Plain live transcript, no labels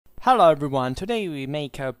Hello everyone, today we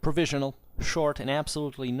make a provisional, short and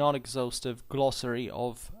absolutely non-exhaustive glossary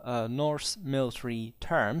of Norse military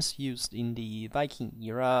terms used in the Viking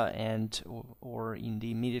era and or in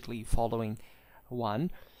the immediately following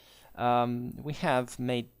one. We have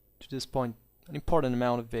made to this point an important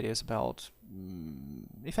amount of videos about,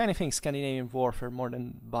 if anything, Scandinavian warfare more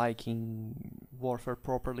than Viking warfare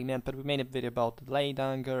properly meant, but we made a video about the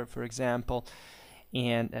Leidanger, for example,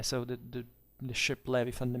 and so the ship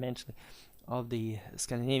levy fundamentally of the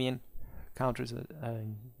Scandinavian countries in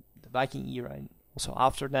the Viking era and also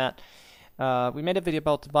after that. We made a video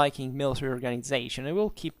about the Viking military organization and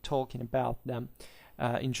we'll keep talking about them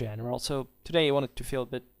in general. So today I wanted to fill a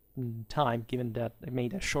bit time given that I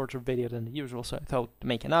made a shorter video than the usual, so I thought to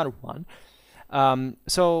make another one.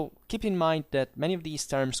 So keep in mind that many of these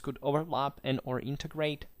terms could overlap and or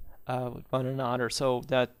integrate with one another, so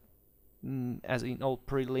that as in old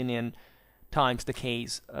pre-Linnean times the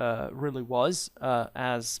case really was,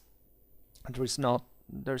 as there's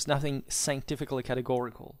nothing scientifically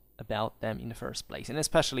categorical about them in the first place, and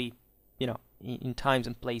especially in times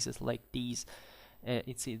and places like these,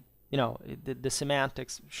 the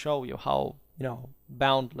semantics show you how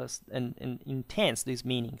boundless and intense these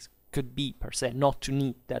meanings could be per se, not to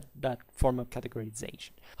need that form of categorization.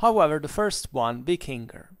 However, the first one,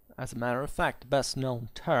 Vikinger, as a matter of fact, the best known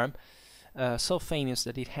term, so famous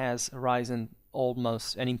that it has arisen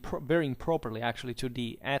almost and very improperly actually to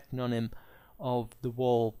the ethnonym of the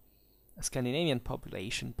whole Scandinavian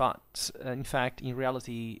population, but in fact in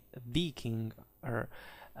reality Viking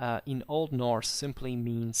in Old Norse simply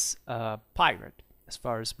means pirate, as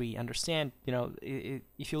far as we understand.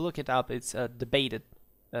 If you look it up, it's a debated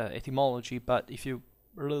etymology, but if you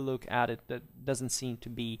really look at it, that doesn't seem to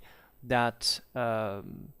be that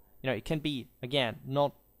it can be, again,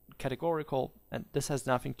 not categorical, and this has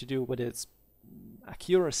nothing to do with its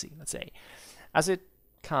accuracy, let's say, as it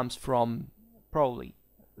comes from probably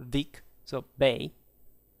Vik, so bay,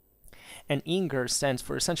 and Inger stands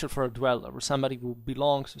for essential for a dweller, or somebody who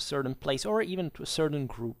belongs to a certain place or even to a certain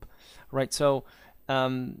group, right? So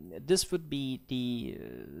this would be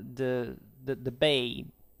the bay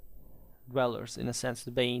dwellers, in a sense,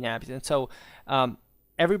 the bay inhabitants. So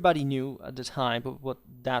everybody knew at the time what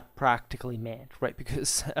that practically meant, right?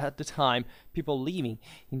 Because at the time, people living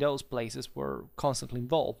in those places were constantly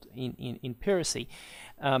involved in piracy.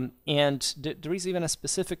 And there is even a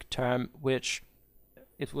specific term which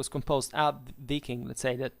it was composed ab Viking, let's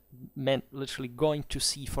say, that meant literally going to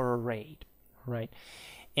sea for a raid, right?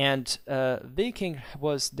 And Viking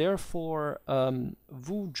was therefore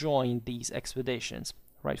who joined these expeditions,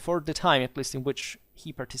 right? For the time, at least, in which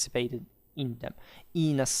he participated in them,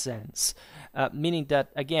 in a sense, meaning that,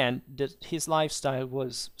 again, that his lifestyle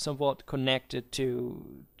was somewhat connected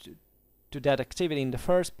to that activity in the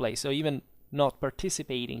first place. So even not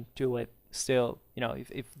participating to it, still,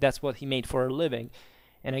 if that's what he made for a living,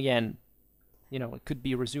 and again, it could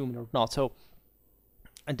be resumed or not. So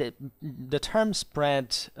the term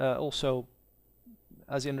spread also,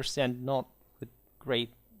 as you understand, not with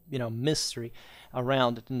great mystery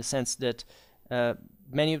around it, in the sense that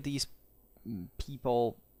many of these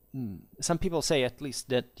people, some people say at least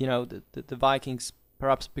that the Vikings,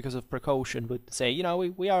 perhaps because of precaution, would say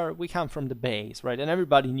we come from the bays, right? And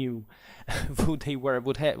everybody knew who they were,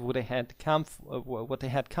 what they had come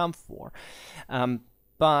for.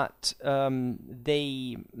 But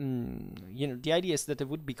they, the idea is that they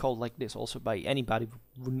would be called like this also by anybody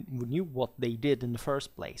who knew what they did in the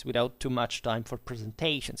first place, without too much time for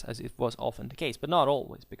presentations, as it was often the case, but not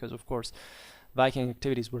always, because of course Viking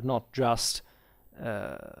activities were not just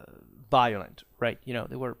violent, right?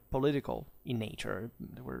 They were political in nature.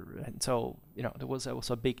 And so there was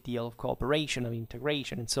also a big deal of cooperation, of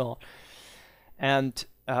integration, and so on. And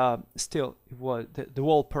still, it was the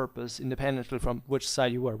whole purpose, independently from which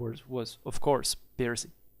side you were, was of course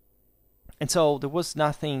piracy. And so there was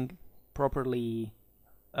nothing properly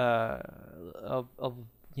of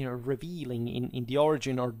revealing in the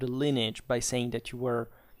origin or the lineage by saying that you were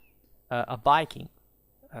a Viking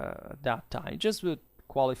that time. It just would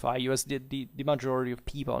qualify you as the majority of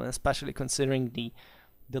people, and especially considering the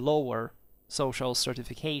lower social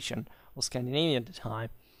stratification of Scandinavia at the time,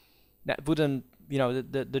 that wouldn't,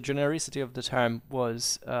 the genericity of the term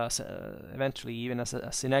was eventually, even as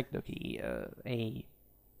a synecdoche, a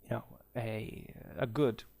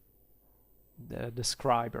good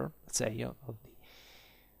describer, let's say,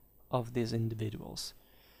 of these individuals.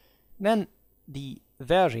 Then the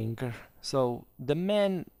Veringer, so the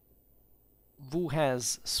man who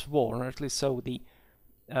has sworn, or at least so the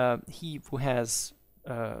he who has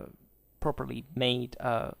properly made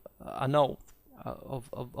an oath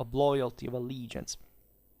of loyalty, of allegiance.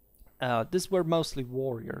 These were mostly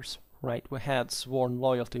warriors, right? We had sworn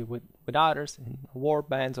loyalty with others in war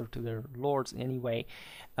bands or to their lords anyway.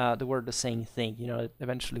 They were the same thing,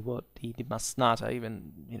 eventually what the Masnata,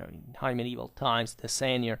 even, in high medieval times, the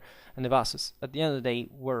Senior and the Vassus, at the end of the day,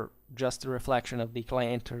 were just a reflection of the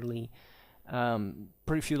clienterly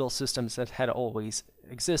pre-feudal systems that had always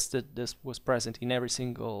existed. This was present in every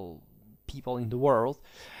single people in the world.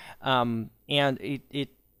 And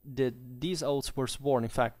these oaths were sworn, in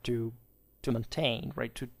fact, to maintain,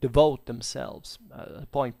 right, to devote themselves,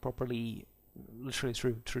 appoint properly, literally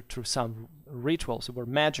through some rituals that were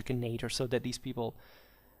magic in nature, so that these people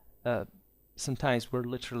sometimes were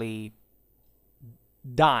literally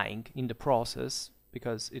dying in the process,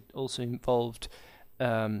 because it also involved,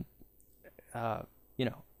 a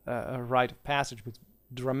rite of passage with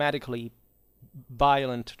dramatically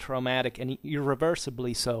violent, traumatic, and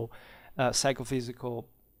irreversibly so psychophysical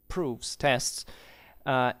proofs, tests,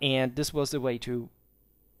 and this was the way to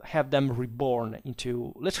have them reborn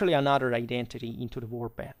into literally another identity, into the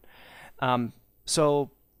warband.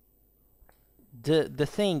 So the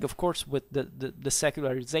thing, of course, with the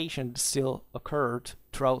secularization that still occurred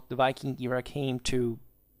throughout the Viking era, came to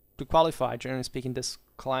qualify, generally speaking, this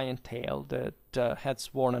clientele that had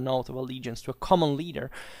sworn an oath of allegiance to a common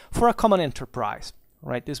leader for a common enterprise.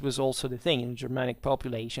 Right, this was also the thing in Germanic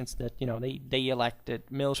populations, that they elected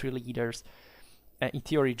military leaders, in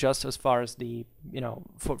theory, just as far as the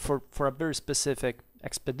for a very specific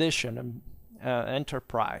expedition and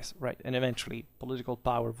enterprise, right, and eventually political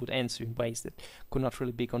power would ensue in ways that could not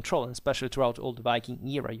really be controlled, and especially throughout all the Viking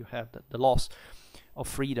era, you have the loss of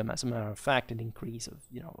freedom, as a matter of fact, and the increase of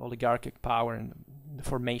oligarchic power and the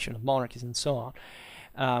formation of monarchies and so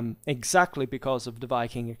on, exactly because of the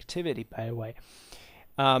Viking activity, by the way.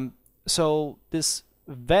 So this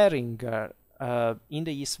Varinger in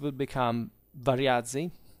the east would become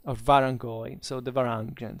Variazi or Varangoi, so the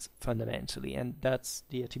Varangians fundamentally, and that's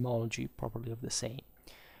the etymology properly of the same.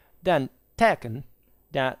 Then Teken,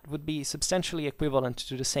 that would be substantially equivalent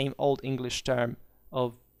to the same Old English term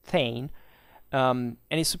of Thane, and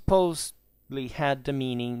it supposedly had the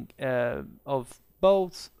meaning of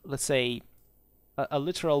both, let's say, a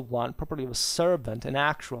literal one, properly of a servant, an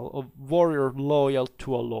actual, of warrior loyal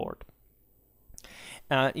to a lord.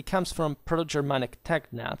 It comes from Proto-Germanic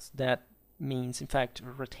teknats, that means, in fact,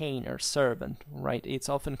 retainer, servant, right? It's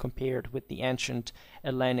often compared with the ancient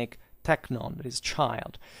Hellenic teknon, that is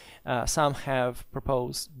child. Some have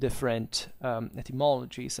proposed different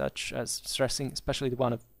etymologies, such as stressing, especially the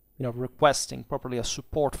one of requesting properly a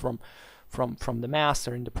support from the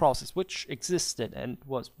master in the process, which existed and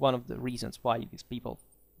was one of the reasons why these people,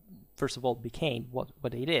 first of all, became what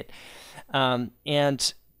they did.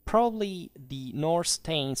 And probably the Norse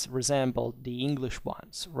Thanes resembled the English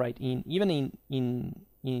ones, right? Even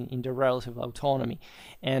in their relative autonomy.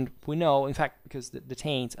 And we know, in fact, because the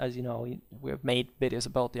Thanes, as you know, we have made videos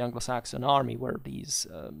about the Anglo-Saxon army, where these,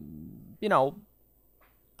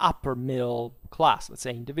 upper middle class, let's say,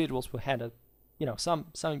 individuals who had a, some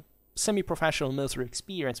semi-professional military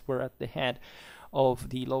experience, were at the head of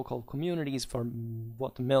the local communities for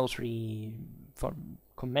what the military, for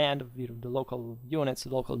command of the local units, the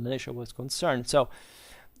local militia was concerned. So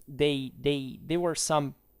they were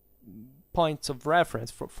some points of reference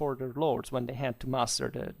for their lords when they had to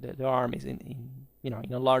muster the armies in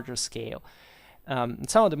a larger scale. Some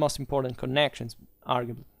of the most important connections,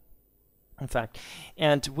 arguably, in fact.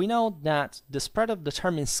 And we know that the spread of the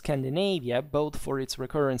term in Scandinavia, both for its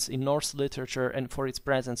recurrence in Norse literature and for its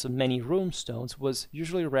presence on many runestones, was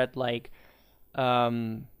usually read like,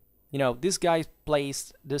 this guy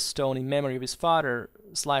placed this stone in memory of his father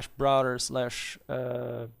 / brother /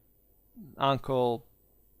 uncle,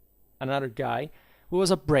 another guy, who was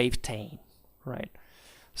a brave Thane, right?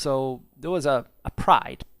 So there was a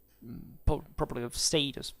pride, properly of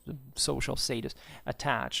status, social status,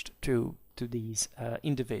 attached to these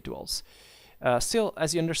individuals. Still,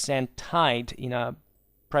 as you understand, tied in a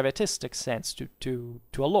privatistic sense to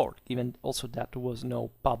a lord, even also that there was no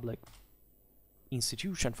public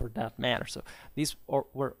institution for that matter. So these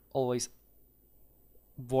were always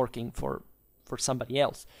working for somebody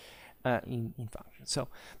else in function. So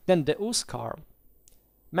then the Uskar,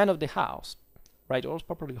 man of the house, right, or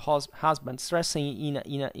properly husband, stressing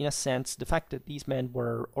in a sense the fact that these men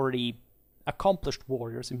were already accomplished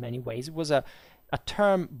warriors in many ways. It was a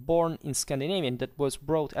term born in Scandinavian that was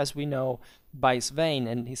brought, as we know, by Svein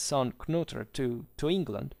and his son Knutr to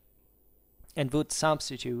England, and would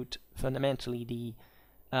substitute fundamentally the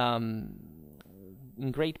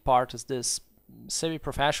in great part as this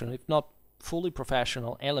semi-professional, if not fully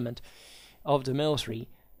professional element of the military,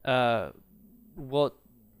 what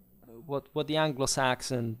the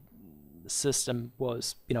Anglo-Saxon system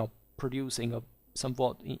was, producing of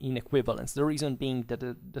somewhat in equivalence. The reason being that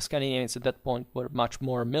the Scandinavians at that point were much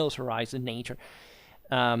more militarized in nature,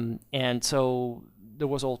 and so they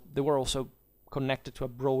were also connected to a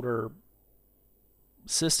broader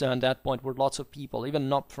system at that point, where lots of people, even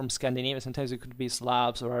not from Scandinavia, sometimes it could be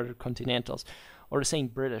Slavs or other continentals, or the same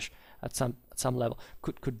British at some level,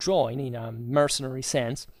 could join in a mercenary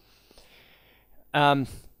sense.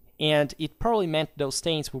 And it probably meant those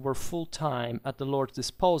Thanes were full-time at the Lord's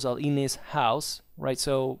disposal in his house, right?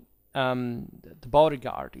 So the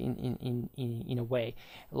bodyguard, in a way,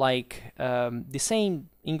 like the same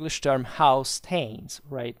English term house Thanes,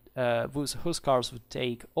 right? Whose huskars would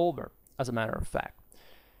take over, as a matter of fact.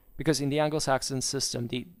 Because in the Anglo-Saxon system,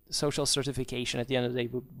 the social stratification at the end of the day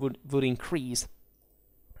would increase,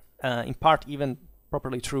 in part even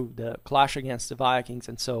properly through the clash against the Vikings,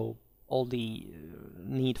 and so all the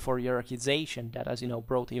need for hierarchization that, as you know,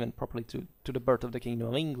 brought even properly to the birth of the Kingdom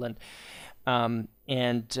of England,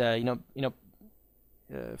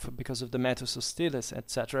 because of the metus hostilis,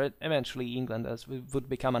 etc. Eventually, England, as would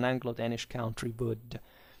become an Anglo-Danish country, would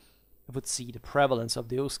see the prevalence of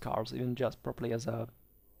the huskars even just properly as a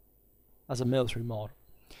military model.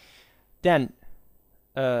 Then,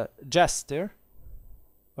 jester,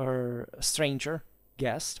 or stranger,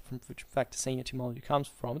 guest, from which in fact the same etymology comes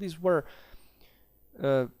from. These were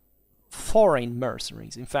foreign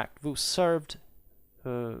mercenaries, in fact, who served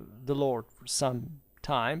the Lord for some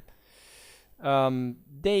time.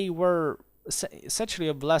 They were essentially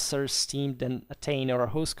of lesser esteem than a Thane or a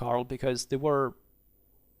Huskarl, because they were,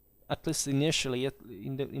 at least initially,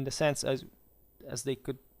 in the sense as they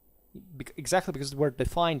could, exactly because they were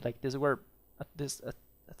defined like this, were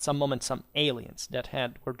at some moment some aliens that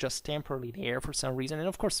were just temporarily there for some reason, and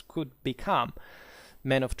of course could become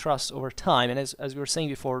men of trust over time. And as we were saying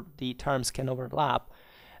before, the terms can overlap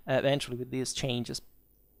eventually with these changes.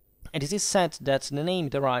 And it is said that the name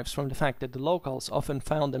derives from the fact that the locals often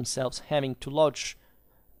found themselves having to lodge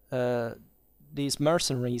these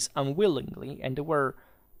mercenaries unwillingly, and they were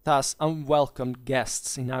thus unwelcome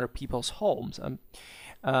guests in other people's homes.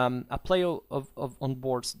 A play on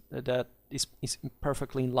boards that is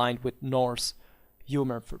perfectly in line with Norse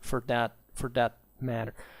humor for that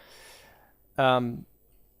matter. And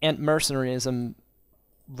mercenarism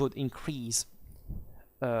would increase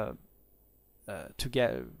to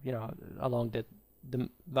get, along the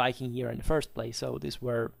Viking era in the first place. So these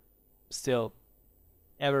were still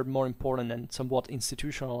ever more important and somewhat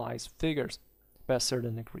institutionalized figures by a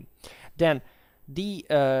certain degree. Then the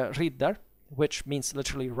Riddar, which means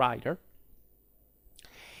literally rider.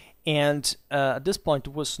 And at this point,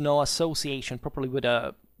 there was no association properly with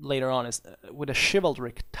later on with a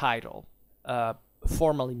chivalric title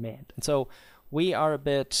formally meant. And so we are a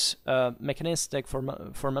bit mechanistic,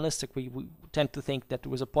 formalistic. We tend to think that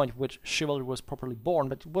there was a point at which chivalry was properly born,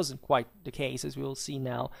 but it wasn't quite the case, as we will see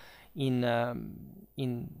now in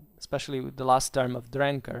especially with the last term of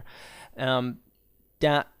Drenker,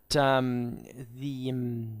 that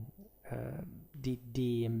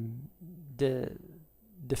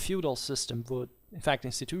the feudal system would in fact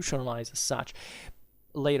institutionalize as such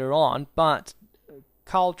later on, but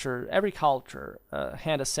every culture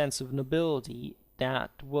had a sense of nobility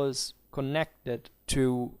that was connected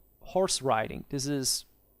to horse riding. This is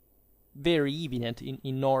very evident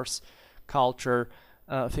in Norse culture.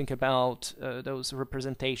 Think about those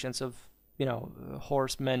representations of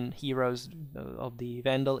horsemen, heroes of the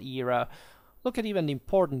Vendel era. Look at even the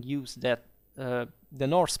important use that the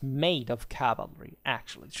Norse made of cavalry,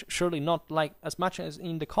 actually. Surely not like as much as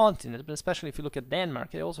in the continent, but especially if you look at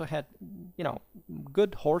Denmark, they also had,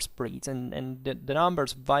 good horse breeds, and the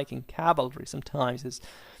numbers of Viking cavalry sometimes is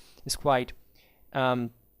quite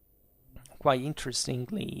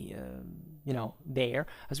interestingly, there.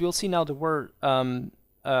 As we'll see now, there were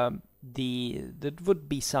there would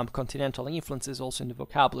be some continental influences also in the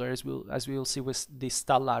vocabulary, as we will see with the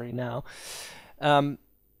Stallari now.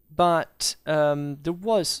 But there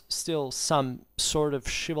was still some sort of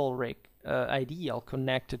chivalric ideal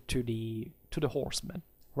connected to the horseman,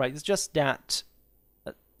 right? It's just that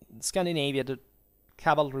in Scandinavia, the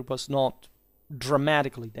cavalry was not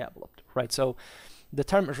dramatically developed, right? So the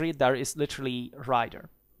term riddar is literally rider,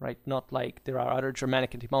 right? Not like there are other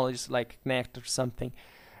Germanic etymologies like knecht or something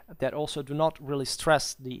that also do not really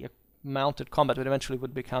stress the mounted combat, but eventually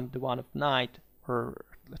would become the one of knight, or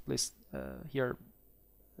at least here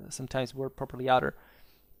sometimes were properly other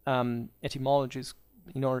etymologies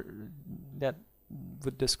that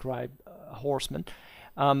would describe a horseman.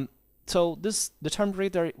 So the term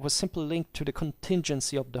riddar was simply linked to the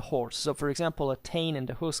contingency of the horse. So for example, a Thane and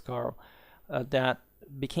the Huskarl that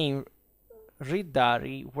became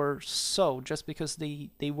riddari were so just because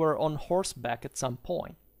they were on horseback at some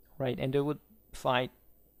point, right? And they would fight,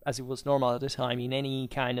 as it was normal at the time, in any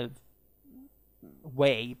kind of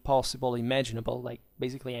way possible, imaginable, like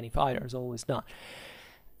basically any fighter has always done.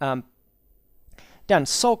 Then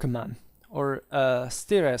Sokeman, or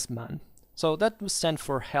Styresman. So that would stand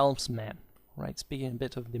for helmsman, right? Speaking a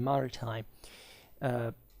bit of the maritime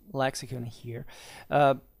lexicon here.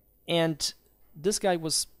 And this guy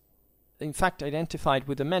was, in fact, identified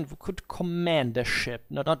with the man who could command the ship,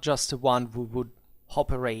 not just the one who would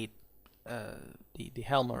operate the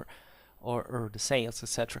helm or the sails,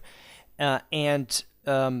 etc. And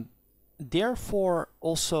therefore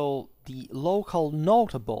also the local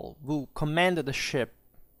notable who commanded the ship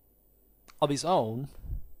of his own,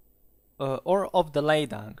 or of the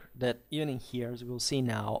Leidang, that even in here, as we'll see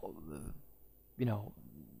now,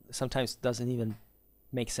 sometimes doesn't even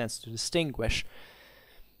make sense to distinguish.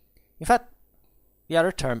 In fact, the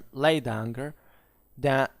other term, Leidanger,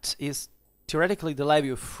 that is theoretically the levy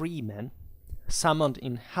of freemen, summoned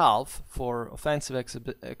in half for offensive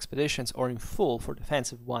expeditions or in full for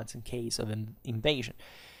defensive ones in case of an invasion.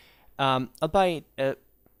 Albeit,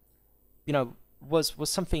 was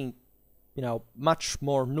something, much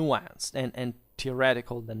more nuanced and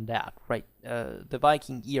theoretical than that, right? The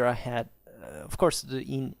Viking era had, of course,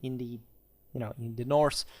 in the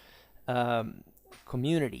Norse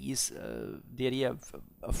communities, the idea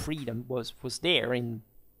of freedom was there in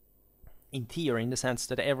theory, in the sense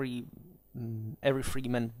that every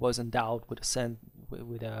freeman was endowed with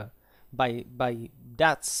by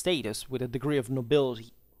that status with a degree of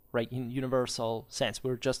nobility, right? In universal sense, we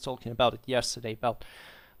were just talking about it yesterday about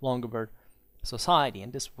Longoburg society,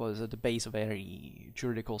 and this was at the base of every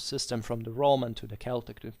juridical system, from the Roman to the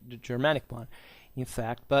Celtic to the Germanic one, in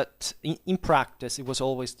fact. But in practice, it was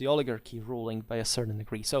always the oligarchy ruling by a certain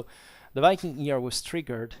degree. So the Viking era was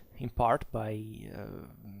triggered in part by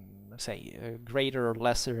greater or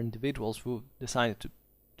lesser individuals who decided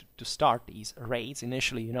to start these raids.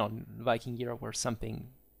 Initially, the Viking era were something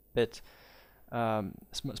bit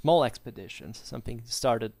small expeditions, something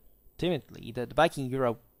started timidly. The Viking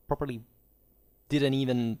era properly didn't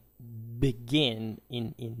even begin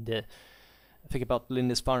in the, think about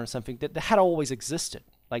Lindisfarne or something that had always existed,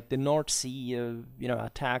 like the North Sea,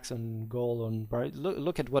 attacks on Gaul,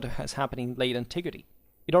 look at what is happening in late antiquity.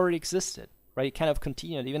 It already existed, right? It kind of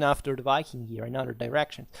continued even after the Viking era in other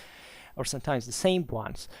directions, or sometimes the same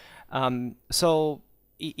ones. So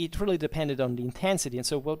it really depended on the intensity. And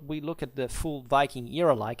so what we look at the full Viking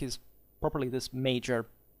era like is properly this major,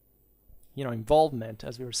 involvement,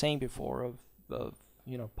 as we were saying before, of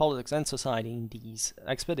politics and society in these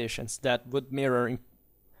expeditions that would mirror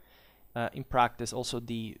in practice also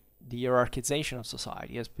the hierarchization of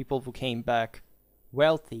society, as people who came back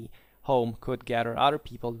wealthy home could gather other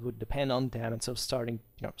people who would depend on them, and so starting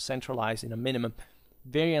centralized in a minimum,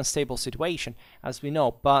 very unstable situation, as we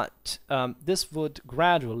know. But this would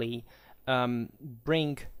gradually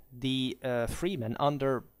bring the freemen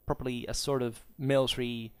under properly a sort of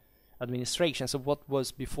military administration. So what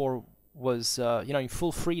was before was in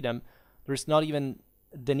full freedom. There's not even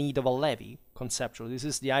the need of a levy conceptually. This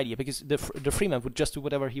is the idea, because the freeman would just do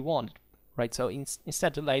whatever he wanted, right? So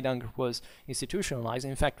instead the Leidanger was institutionalized.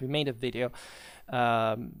 In fact, we made a video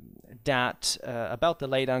that about the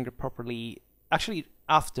Leidanger properly, actually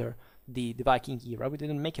after the Viking era. We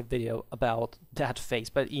didn't make a video about that phase,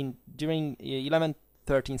 but during 11th,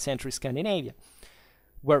 13th century Scandinavia,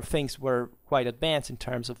 where things were quite advanced in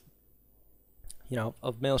terms of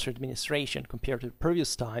of military administration compared to the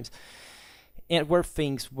previous times, and where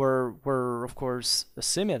things were of course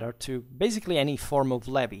similar to basically any form of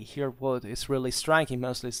levy. Here, what is really striking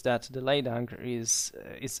mostly is that the Leidanger is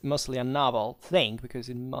mostly a novel thing, because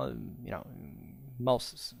in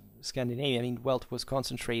most Scandinavia, wealth was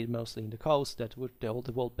concentrated mostly in the coast. That what the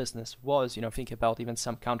whole business was. Think about even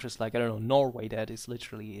some countries like, I don't know, Norway, that is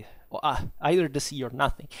literally either the sea or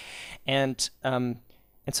nothing, and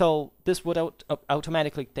so this would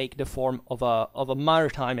automatically take the form of a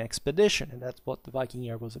maritime expedition, and that's what the Viking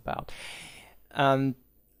era was about. And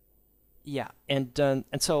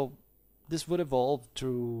so this would evolve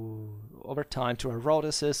over time to a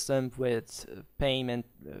rota system with payment,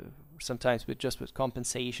 sometimes with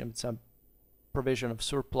compensation, with some provision of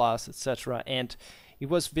surplus, etc. And it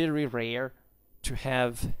was very rare to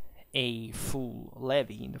have a full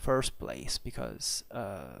levy in the first place, because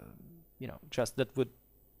just that would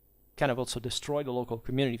kind of also destroy the local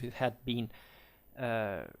community if it had been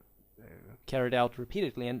carried out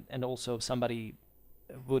repeatedly, and also somebody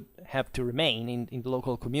would have to remain in the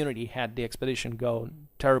local community had the expedition gone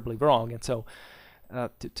terribly wrong, and so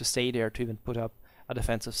to stay there to even put up a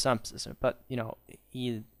defensive system. But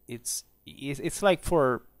it's like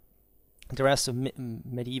for the rest of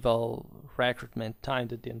medieval recruitment time,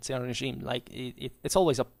 the ancien regime, like it's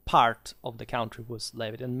always a part of the country was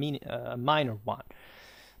levied, and a minor one,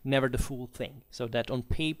 never the full thing. So that on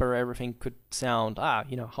paper everything could sound,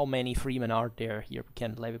 how many freemen are there here, we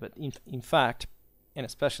can levy. But in fact, and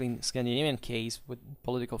especially in the Scandinavian case, with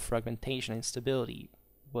political fragmentation and instability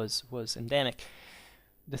was endemic,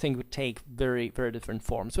 the thing would take very, very different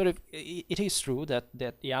forms. But it is true that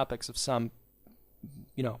the apex of some,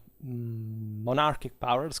 monarchic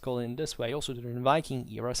power, let's call it in this way, also during the Viking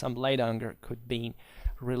era, some Leidanger could be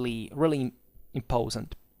really, really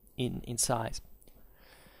imposant in size.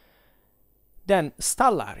 Then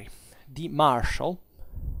Stallari, the marshal,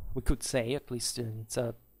 we could say, at least it's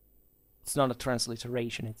not a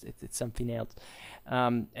transliteration, it's something else.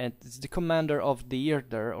 And it's the commander of the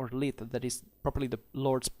Irder or Lith, that is properly the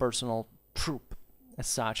Lord's personal troop as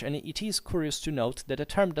such. And it is curious to note that the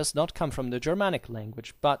term does not come from the Germanic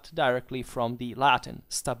language, but directly from the Latin,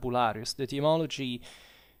 stabularius. The etymology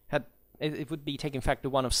it would be taking in fact the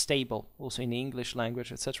one of stable, also in the English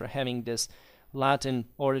language, etc., having this Latin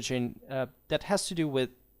origin that has to do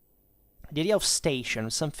with the idea of station,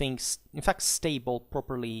 something, in fact, stable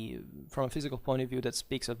properly from a physical point of view, that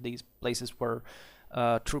speaks of these places where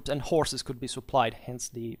troops and horses could be supplied, hence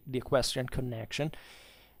the equestrian connection,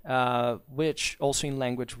 which also in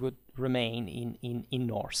language would remain in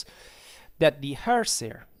Norse. That the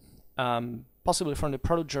Hersir, possibly from the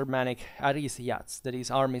Proto-Germanic Arisiats, that is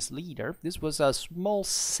army's leader, this was a small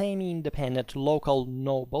semi-independent local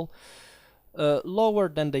noble, lower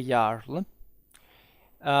than the Jarl,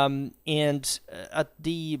 and at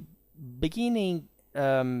the beginning,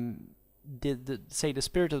 the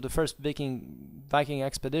spirit of the first Viking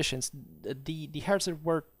expeditions, the Hersir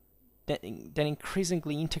were then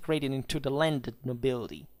increasingly integrated into the landed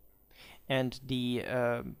nobility and the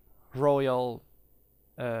royal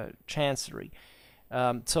chancery,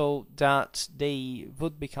 so that they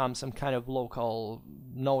would become some kind of local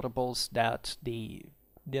notables that the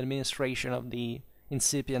administration of the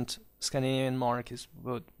incipient Scandinavian monarchies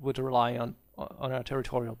would rely on a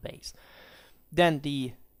territorial base. Then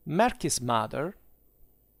the Merkismader,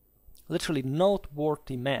 literally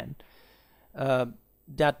noteworthy man,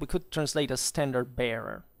 that we could translate as standard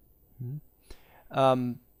bearer.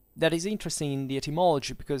 That is interesting in the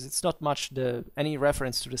etymology, because it's not much any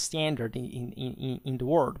reference to the standard in the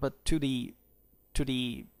word, but to the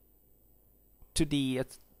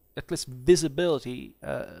at least visibility,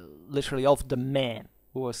 literally, of the man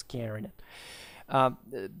who was carrying it.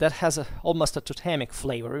 That has almost a totemic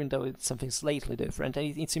flavor, even though it's something slightly different.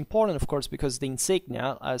 And it's important, of course, because the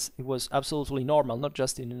insignia, as it was absolutely normal, not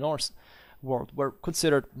just in the Norse world, were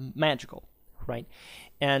considered magical, right?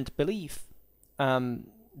 And belief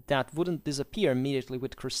that wouldn't disappear immediately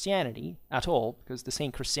with Christianity at all, because the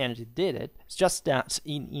same Christianity did it. It's just that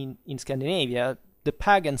in Scandinavia, the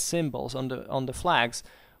pagan symbols on the flags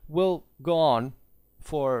will go on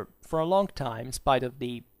for a long time, in spite of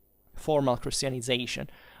the formal Christianization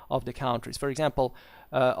of the countries. For example,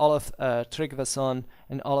 Olaf Tryggvason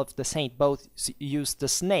and Olaf the Saint both used the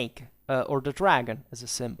snake or the dragon as a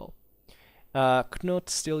symbol. Knut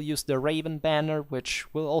still used the raven banner, which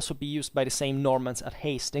will also be used by the same Normans at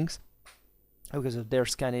Hastings because of their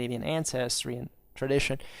Scandinavian ancestry and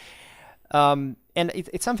tradition. And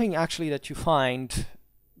it's something actually that you find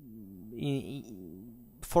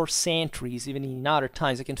for centuries, even in other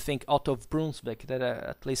times. I can think Otto of Brunswick, that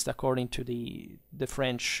at least according to the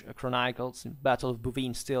French chronicles, in Battle of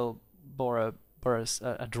Bouvines still bore a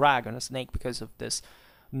dragon, a snake, because of this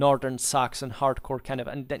northern Saxon hardcore kind of,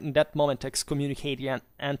 and in that moment excommunicating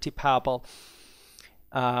anti-papal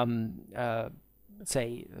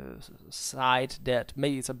side that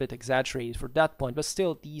maybe it's a bit exaggerated for that point, but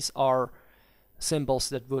still these are symbols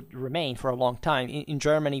that would remain for a long time. In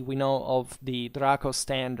Germany, we know of the Draco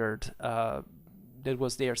standard that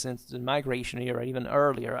was there since the migration era, even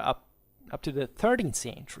earlier, up to the 13th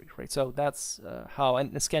century, right? So that's how,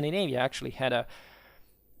 and Scandinavia actually had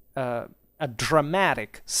a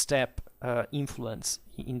dramatic step influence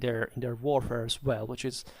in their warfare as well, which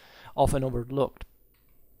is often overlooked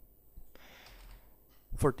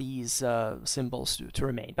for these symbols to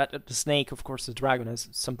remain. But the snake, of course, the dragon, is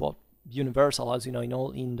somewhat universal, as you know, in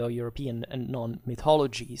all Indo-European and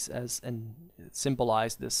non-mythologies, and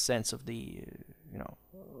symbolize this sense of the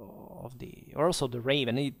or also the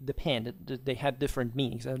raven. It depended. They had different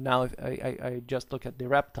meanings. And now if I just look at the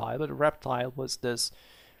reptile, but the reptile was this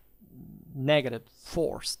negative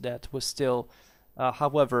force that was still,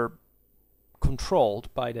 however,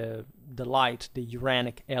 controlled by the light, the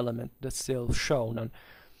uranic element that's still shown on,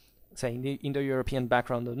 say, in the Indo-European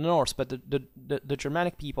background of the Norse. But the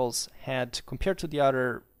Germanic peoples had, compared to the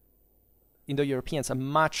other Indo-Europeans, a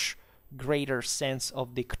much greater sense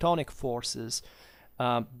of the chthonic forces,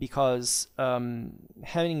 because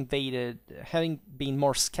having invaded, having been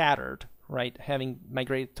more scattered, right, having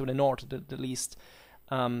migrated to the north, the least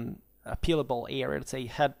appealable area, let's say,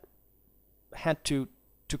 had to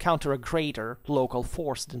counter a greater local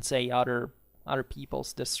force than, say, other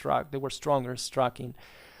peoples that were stronger struck in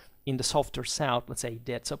the softer south, let's say,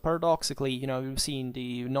 did. So paradoxically, you've seen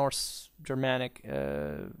the Norse Germanic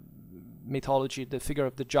mythology, the figure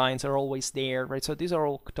of the giants are always there, right? So these are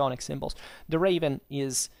all chthonic symbols. The raven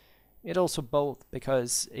is it also both,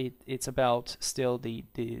 because it's about still the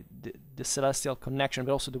celestial connection,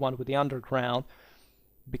 but also the one with the underground,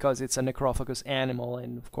 because it's a necrophagous animal,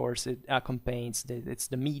 and of course it accompanies it's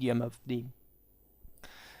the medium of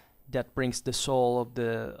that brings the soul of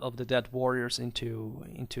the dead warriors into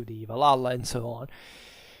the Valhalla and so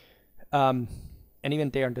on. And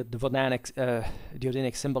even there, the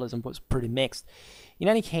Odinic symbolism was pretty mixed. In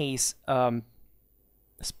any case,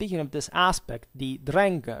 speaking of this aspect, the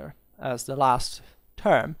Drenger as the last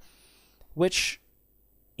term, which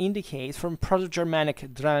indicates from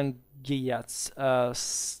Proto-Germanic Drangiats,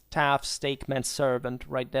 staff, stakeman, servant,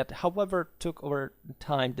 right, that however took over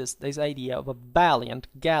time this idea of a valiant,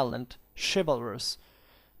 gallant, chivalrous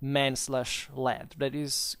man/lad that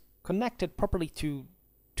is connected properly to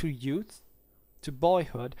youth, to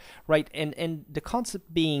boyhood, right, and the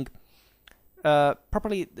concept being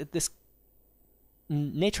properly this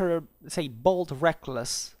nature, say, bold,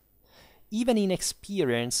 reckless, even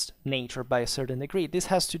inexperienced nature by a certain degree. This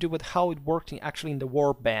has to do with how it worked actually in the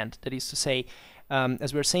war band. That is to say,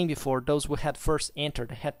 as we were saying before, those who had first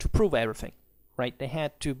entered had to prove everything, right? They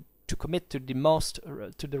had to commit to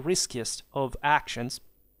the riskiest of actions,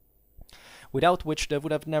 without which they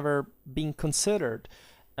would have never been considered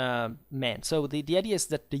men. So the idea is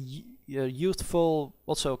that the youthful,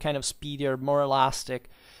 also kind of speedier, more elastic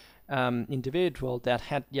individual that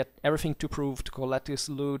had yet everything to prove, to collect his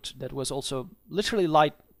loot, that was also literally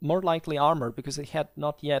more lightly armored because he had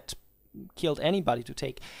not yet killed anybody to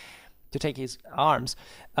take his arms,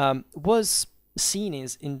 was seen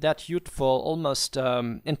as in that youthful, almost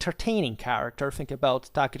entertaining character. Think about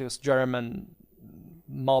Tacitus' German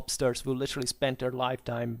mobsters who literally spent their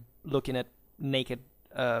lifetime looking at naked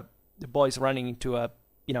boys running into a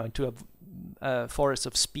forest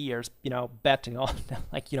of spears, betting on them,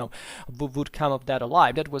 who would come of that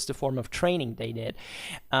alive. That was the form of training they did.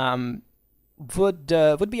 Would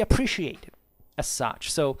be appreciated as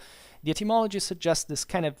such. So the etymology suggests this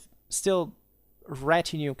kind of still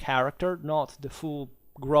retinue character, not the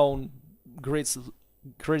full-grown,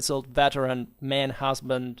 grizzled veteran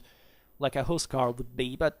man-husband like a Huskar would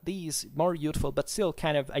be, but these more youthful, but still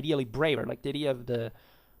kind of ideally braver, like the idea of the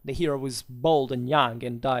hero was bold and young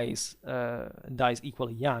and dies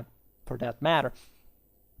equally young, for that matter,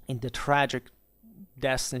 in the tragic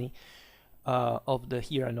destiny of the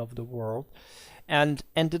hero and of the world. And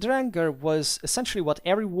the Drenger was essentially what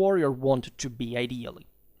every warrior wanted to be, ideally,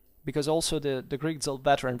 because also the grizzled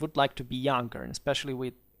veteran would like to be younger, and especially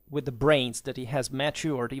with the brains that he has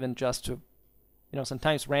matured, even just to,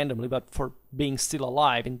 sometimes randomly, but for being still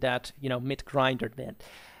alive in that, myth grinder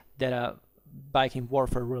that Viking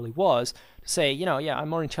warfare really was, to say, yeah, I'm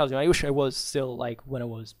more intelligent. I wish I was still like when I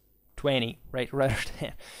was 20, right, rather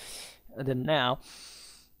than now.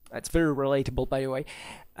 It's very relatable, by the way.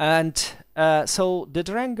 And so the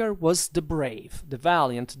Drenger was the brave, the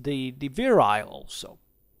valiant, the virile also,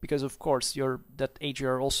 because of course that age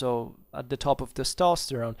you're also at the top of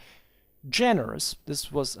testosterone. Generous,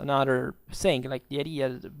 this was another thing, like the idea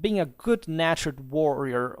of being a good-natured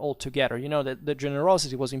warrior altogether. That the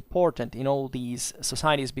generosity was important in all these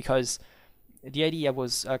societies, because the idea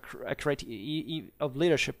was a criteria of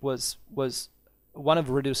leadership was one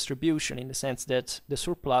of redistribution, in the sense that the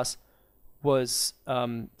surplus was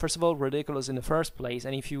first of all ridiculous in the first place,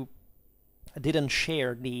 and if you didn't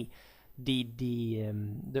share the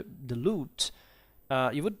loot,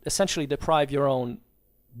 you would essentially deprive your own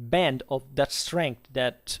band of that strength,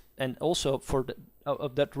 and also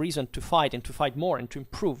of that reason to fight, and to fight more, and to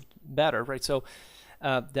improve better, right? So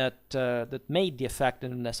that made the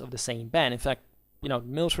effectiveness of the same band. In fact,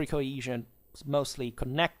 military cohesion is mostly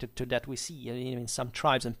connected to that. We see in some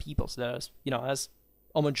tribes and peoples that, as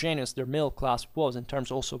homogeneous their middle class was in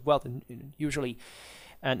terms also of wealth, and usually,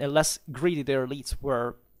 and less greedy their elites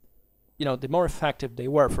were, the more effective they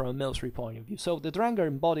were from a military point of view. So the Drengar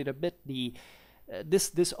embodied a bit the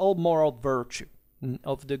this old moral virtue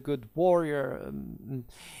of the good warrior,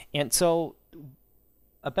 and so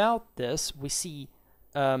about this we see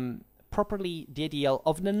properly the ideal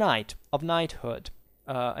of the knight, of knighthood.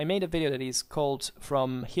 I made a video that is called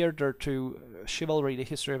From Herder to Chivalry, the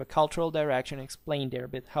History of a Cultural Direction, explained there a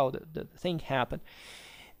bit how the thing happened.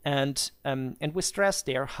 And we stressed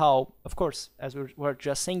there how, of course, as we were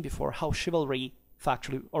just saying before, how chivalry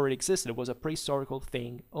factually already existed. It was a prehistorical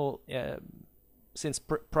thing, since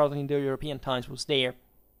Proto-Indo-European times was there.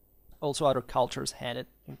 Also other cultures had it,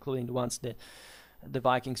 including the ones that the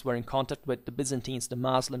Vikings were in contact with, the Byzantines, the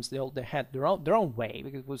Muslims. They had their own way,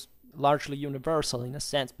 because it was largely universal in a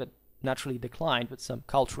sense, but naturally declined with some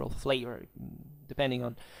cultural flavor, depending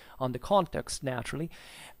on the context, naturally.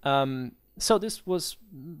 So this was,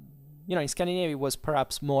 in Scandinavia was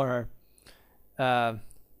perhaps more,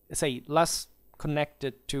 say, less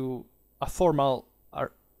connected to a formal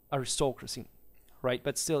aristocracy, right?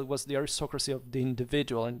 But still, it was the aristocracy of the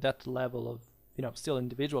individual, and that level of, still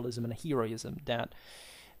individualism and heroism that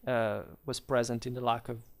was present in the lack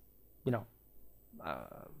of,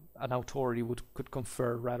 an authority could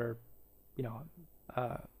confer rather,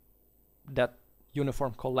 that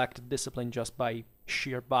uniform collective discipline just by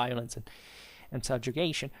sheer violence and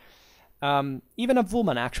subjugation. Even a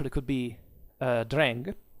woman actually could be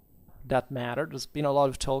dreng. That mattered. There's been a lot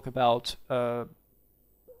of talk about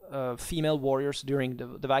female warriors during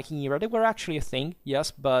the Viking era. They were actually a thing,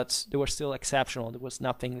 yes, but they were still exceptional. There was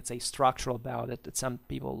nothing, let's say, structural about it that some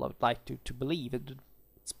people would like to believe. It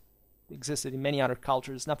existed in many other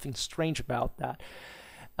cultures. Nothing strange about that.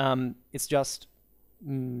 It's just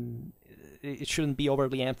it shouldn't be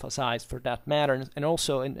overly emphasized for that matter. And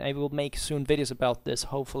also, and I will make soon videos about this,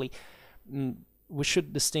 hopefully, we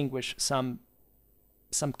should distinguish some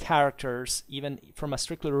characters, even from a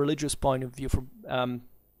strictly religious point of view, from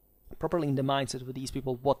properly in the mindset of these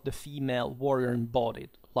people, what the female warrior embodied,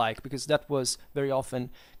 because that was very often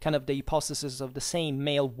kind of the hypothesis of the same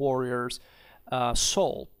male warrior's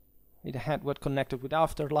soul. It had what connected with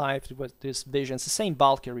afterlife, with these visions, the same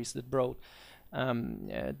Valkyries that brought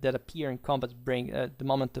that appear in combat, bring the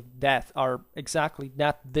moment of death, are exactly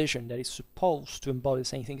that vision that is supposed to embody the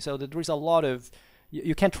same thing. So that there is a lot of,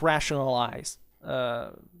 you can't rationalize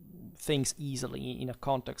things easily in a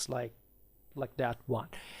context like that one,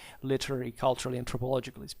 literary, culturally,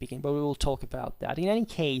 anthropologically speaking, but we will talk about that. In any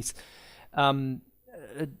case, there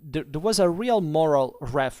was a real moral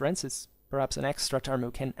reference. It's perhaps an extra term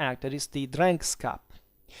we can add, that is the drengskap,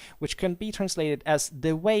 which can be translated as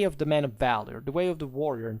the way of the man of valor, the way of the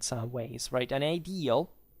warrior in some ways, right? An ideal,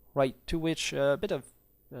 right, to which a bit of,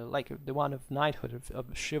 like the one of knighthood, of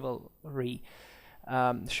chivalry,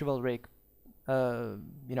 chivalric,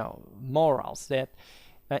 morals that,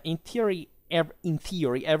 in theory,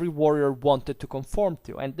 every warrior wanted to conform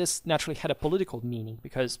to. And this naturally had a political meaning,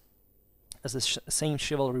 because as the same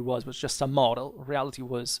chivalry was just a model, reality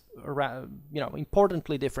was,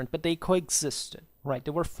 importantly different, but they coexisted, right?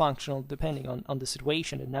 They were functional depending on the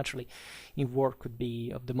situation, and naturally in war could be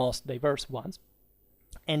of the most diverse ones.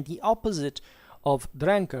 And the opposite of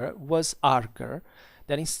Drenker was Arger,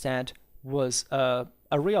 that instead was a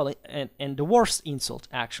real and the worst insult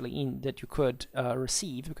actually that you could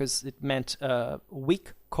receive, because it meant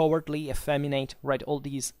weak, cowardly, effeminate, right? All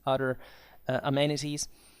these other amenities.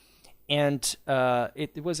 And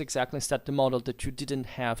it was exactly instead the model that you didn't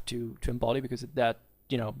have to embody, because that,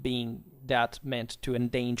 being that meant to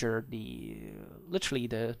endanger literally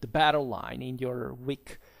the battle line in your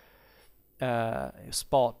weak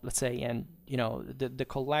spot, let's say, and the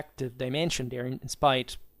collective dimension there, in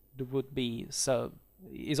spite there would be, so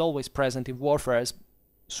is always present in warfare as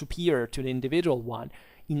superior to the individual one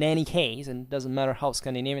in any case, and it doesn't matter how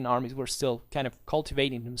Scandinavian armies were still kind of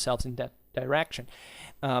cultivating themselves in that direction.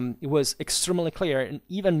 It was extremely clear and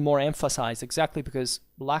even more emphasized, exactly because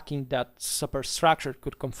lacking that superstructure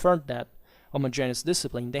could confront that homogeneous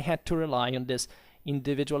discipline. They had to rely on this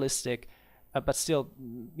individualistic but still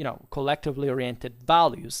collectively oriented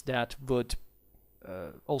values that would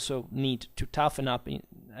also need to toughen up in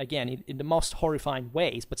the most horrifying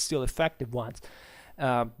ways, but still effective ones,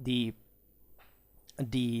 the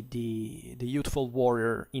youthful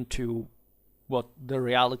warrior into what the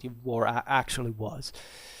reality of war actually was,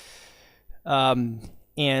 and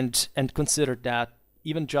considered that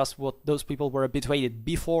even just what those people were habituated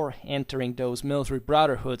before entering those military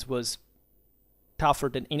brotherhoods was tougher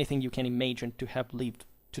than anything you can imagine to have lived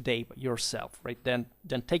today yourself, right? Then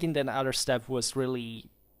taking that other step was really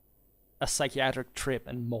a psychiatric trip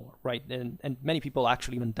and more, right? And many people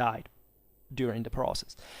actually even died during the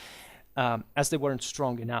process, as they weren't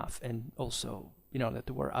strong enough, and also, you know, that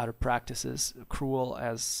there were other practices, cruel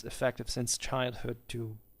as effective since childhood,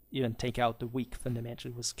 to even take out the weak.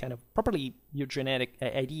 Fundamentally, it was kind of properly eugenetic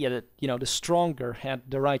idea that, you know, the stronger had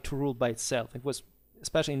the right to rule by itself. It was,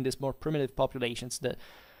 especially in these more primitive populations, the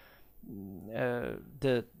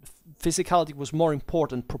physicality was more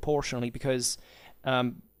important proportionally, because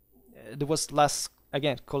there was less,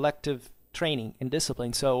 again, collective training and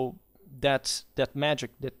discipline. So that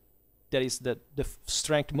magic, that is the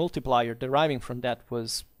strength multiplier deriving from that,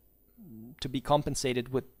 was to be compensated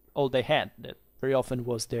with all they had. That very often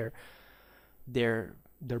was their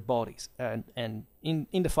bodies. And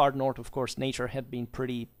in the far north, of course, nature had been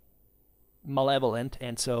pretty malevolent,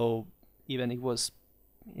 and so even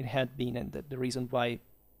it had been, and the reason why,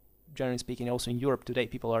 generally speaking, also in Europe today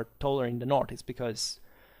people are taller in the north is because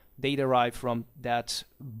they derive from that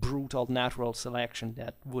brutal natural selection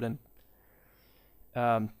that wouldn't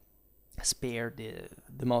spare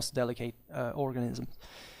the most delicate organisms.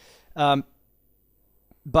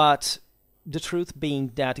 But the truth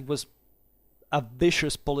being that it was a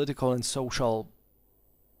vicious political and social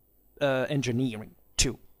engineering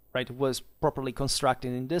too, right? It was properly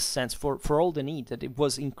constructed in this sense for all the need that it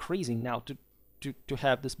was increasing now to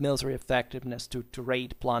have this military effectiveness, to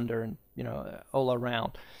raid, plunder, and, you know, all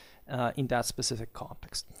around in that specific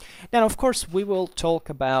context. Then, of course, we will talk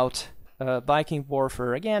about Viking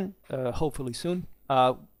warfare again, hopefully soon.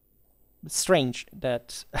 It's strange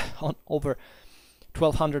that on over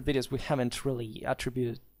 1,200 videos we haven't really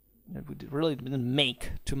attributed, we really didn't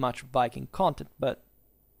make too much Viking content, but,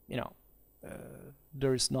 you know,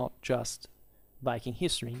 there is not just Viking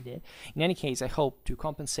history in there. In any case, I hope to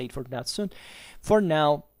compensate for that soon. For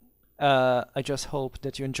now, I just hope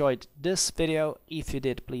that you enjoyed this video. If you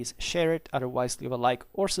did, please share it. Otherwise, leave a like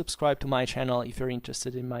or subscribe to my channel if you're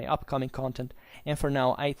interested in my upcoming content. And for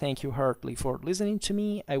now, I thank you heartily for listening to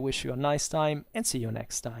me. I wish you a nice time and see you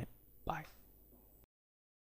next time. Bye.